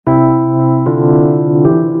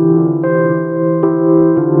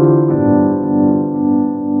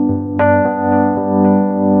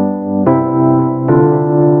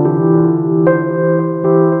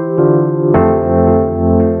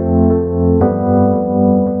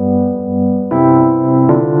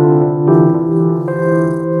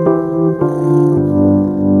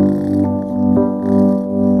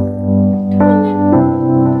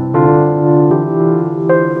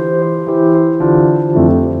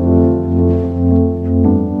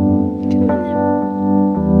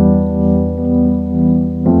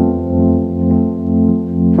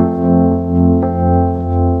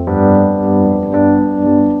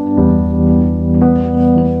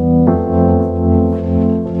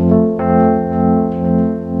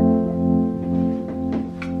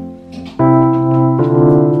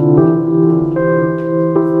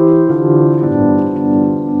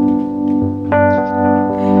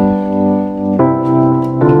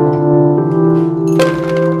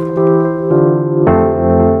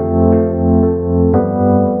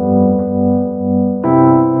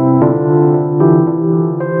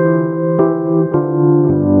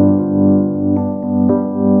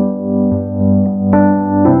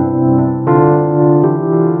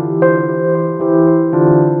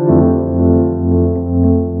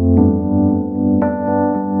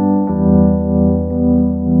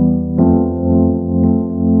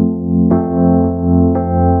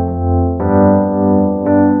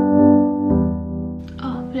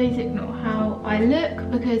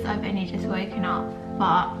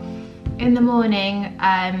but in the morning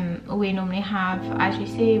we normally have, as you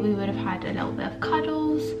see, we would have had a little bit of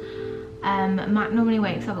cuddles. Matt normally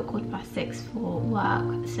wakes up at 6:15 for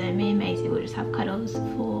work, so me and Maisie will just have cuddles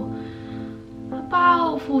for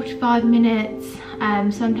about 45 minutes.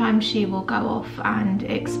 Sometimes she will go off and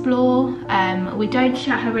explore. We don't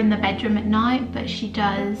shut her in the bedroom at night, but she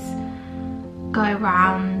does go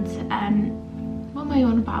around. What am I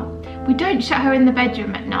on about? We don't shut her in the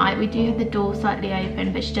bedroom at night. We do have the door slightly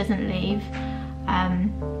open, but she doesn't leave.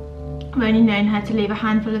 I've only known her to leave a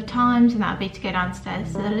handful of times, and that would be to go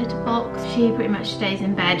downstairs to the litter box. She pretty much stays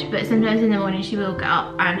in bed, but sometimes in the morning she will get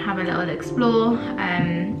up and have a little explore,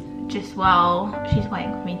 just while she's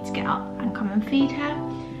waiting for me to get up and come and feed her.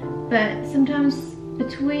 But sometimes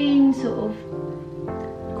between sort of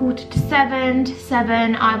 6:45 to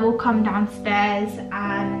 7, I will come downstairs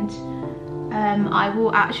and I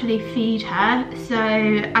will actually feed her. So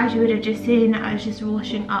as you would have just seen, I was just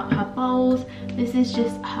washing up her bowls. This is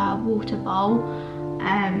just her water bowl,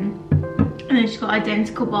 and then she's got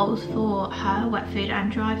identical bowls for her wet food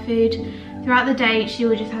and dry food. Throughout the day she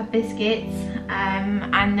will just have biscuits,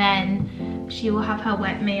 and then she will have her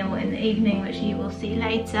wet meal in the evening, which you will see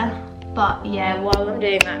later. But yeah, while I'm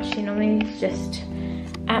doing that, she normally is just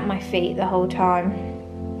at my feet the whole time.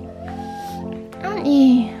 Aren't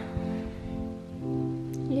you?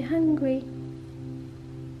 You're hungry?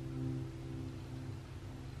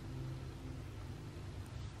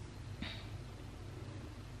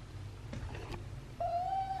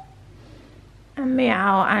 And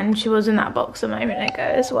meow, and she was in that box a moment ago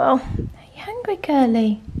as well. Are you hungry,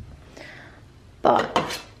 girly? But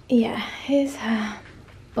yeah, here's her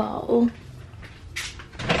bowl.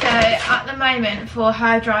 So at the moment for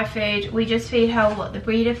her dry food, we just feed her what the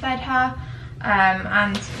breeder fed her,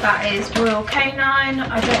 and that is Royal Canine.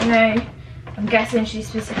 I don't know, I'm guessing she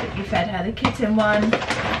specifically fed her the kitten one.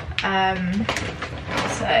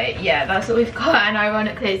 So yeah, that's what we've got, and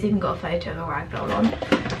ironically it's even got a photo of a ragdoll on.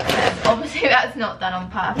 Obviously that's not done on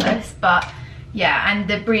purpose, but yeah, and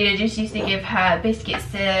the breeder just used to give her biscuits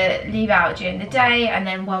to leave out during the day, and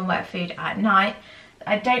then one wet food at night.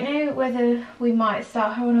 I don't know whether we might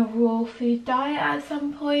start her on a raw food diet at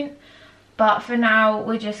some point, but for now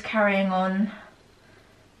we're just carrying on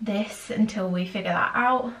this until we figure that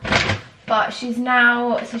out. But she's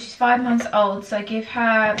now, so she's 5 months old, so I give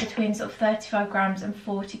her between sort of 35 grams and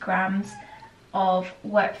 40 grams of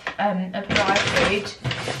wet of dry food.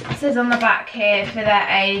 It says on the back here, for their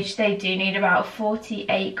age they do need about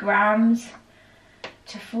 48 grams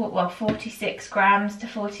to 46 grams to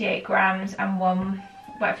 48 grams and one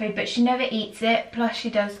wet food, but she never eats it, plus she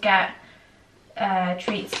does get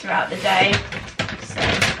treats throughout the day. So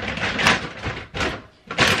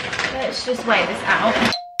let's just weigh this out.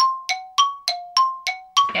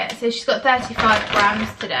 Yeah, so she's got 35 grams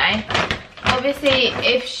today. Obviously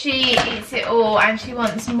if she eats it all and she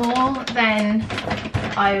wants more, then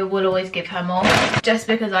I will always give her more, just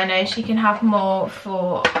because I know she can have more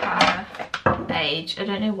for her age. I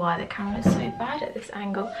don't know why the camera's so bad at this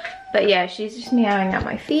angle, but yeah, she's just meowing at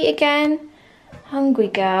my feet again. Hungry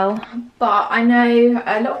girl. But I know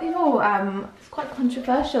a lot of people, it's quite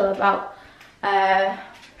controversial about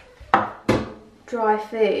dry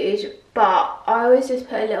food, but I always just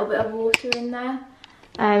put a little bit of water in there,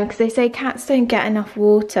 because they say cats don't get enough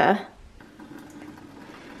water.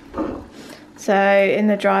 So in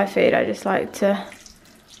the dry food I just like to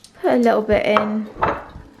put a little bit in,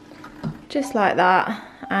 just like that,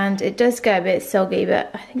 and it does get a bit soggy,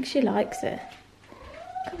 but I think she likes it.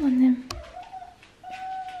 Come on then.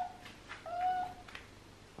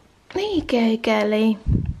 There you go, girly.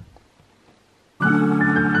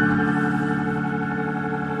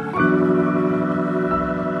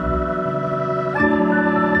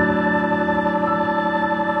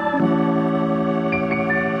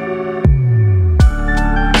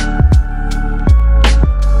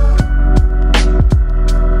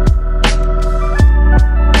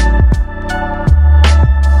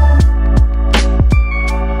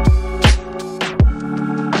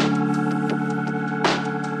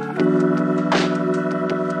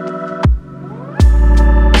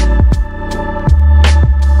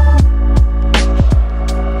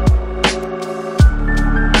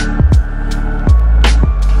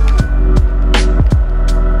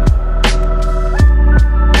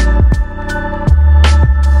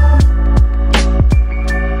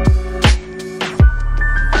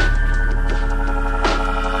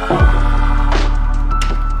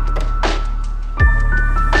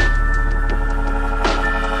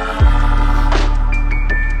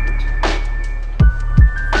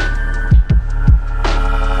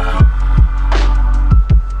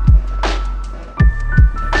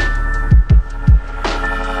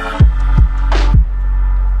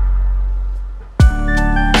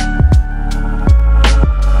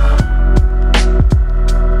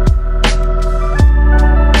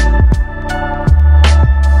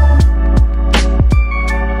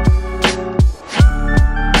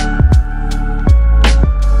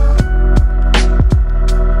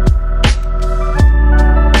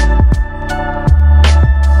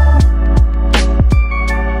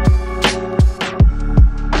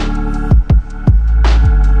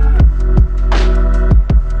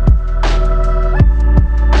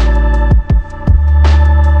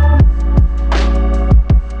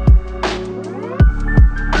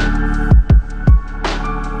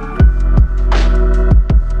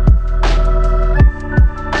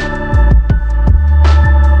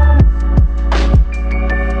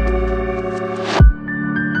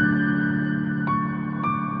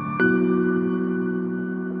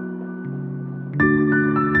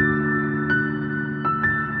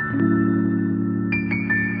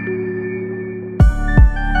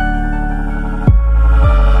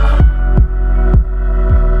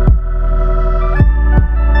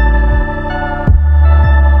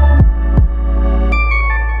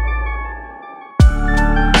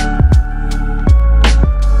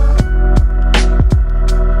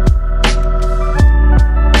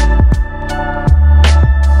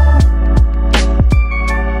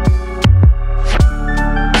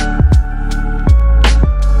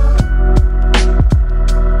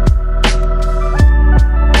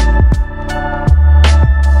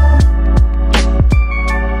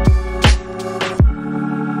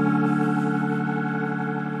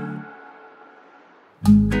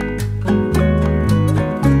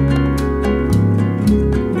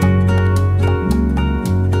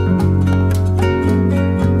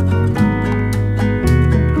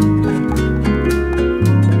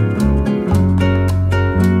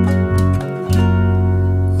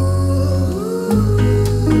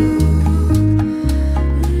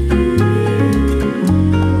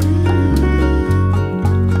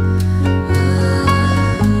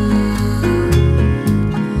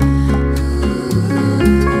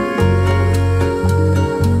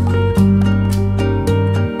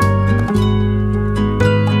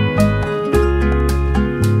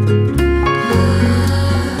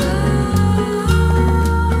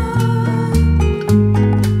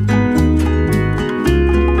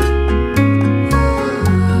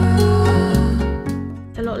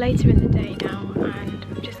 later in the day now, and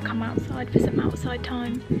I've just come outside for some outside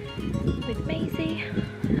time with Maisie.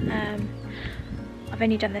 I've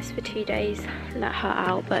only done this for 2 days, let her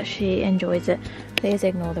out, but she enjoys it. Please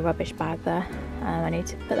ignore the rubbish bag there. I need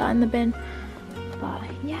to put that in the bin. But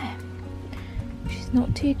yeah, she's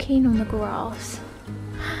not too keen on the grass.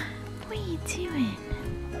 What are you doing?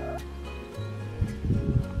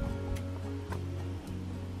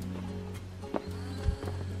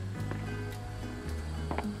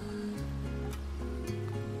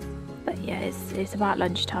 But yeah, it's about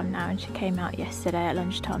lunchtime now, and she came out yesterday at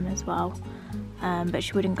lunchtime as well. But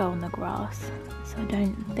she wouldn't go on the grass, so I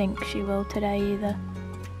don't think she will today either.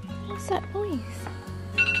 What's that noise?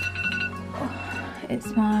 Oh,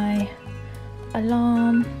 it's my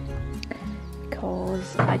alarm,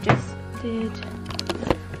 because I just did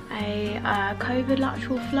a COVID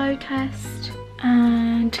lateral flow test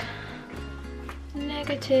and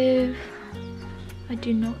negative. I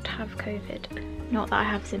do not have COVID. Not that I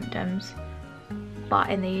have symptoms, but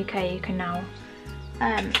in the UK you can now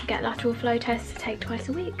get lateral flow tests to take twice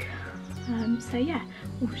a week. So yeah,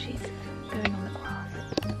 oh, she's going on the grass.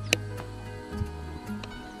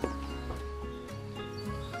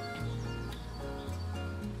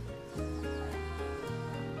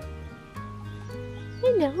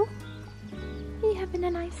 Hello, are you having a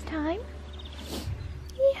nice time?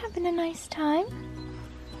 Are you having a nice time?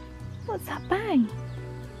 What's that bang?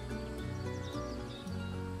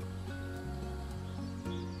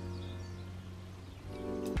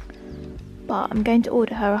 But I'm going to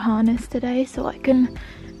order her a harness today so I can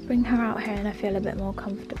bring her out here and I feel a bit more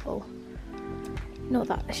comfortable. Not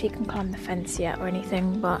that she can climb the fence yet or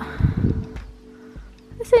anything, but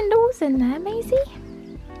there's indoors in there, Maisie.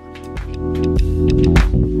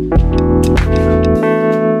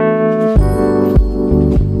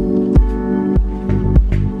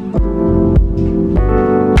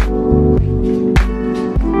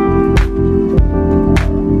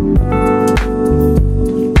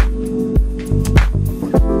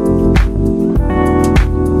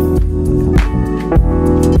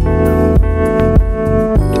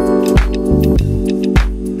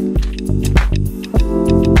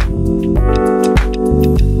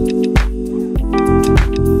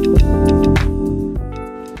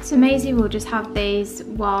 So Maisie will just have these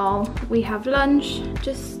while we have lunch,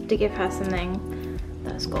 just to give her something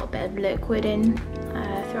that's got a bit of liquid in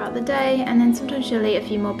throughout the day, and then sometimes she'll eat a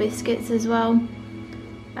few more biscuits as well.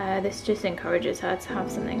 This just encourages her to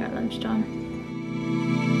have something at lunchtime.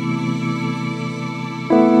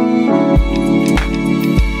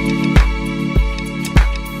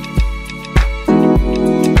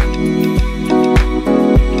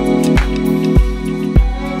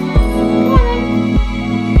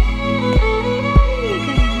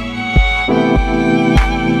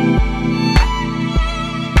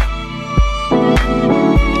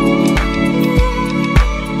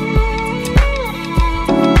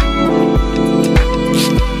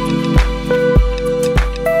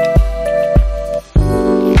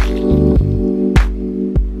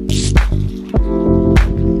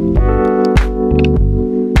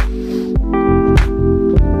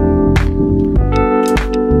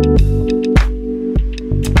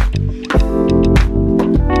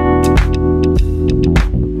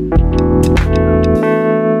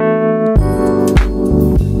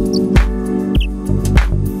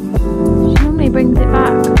 Brings it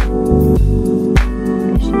back.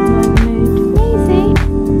 She's not in the mood. Maisie,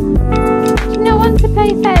 do you not want to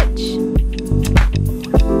play fetch?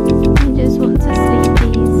 You just want to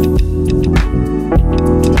sleepies.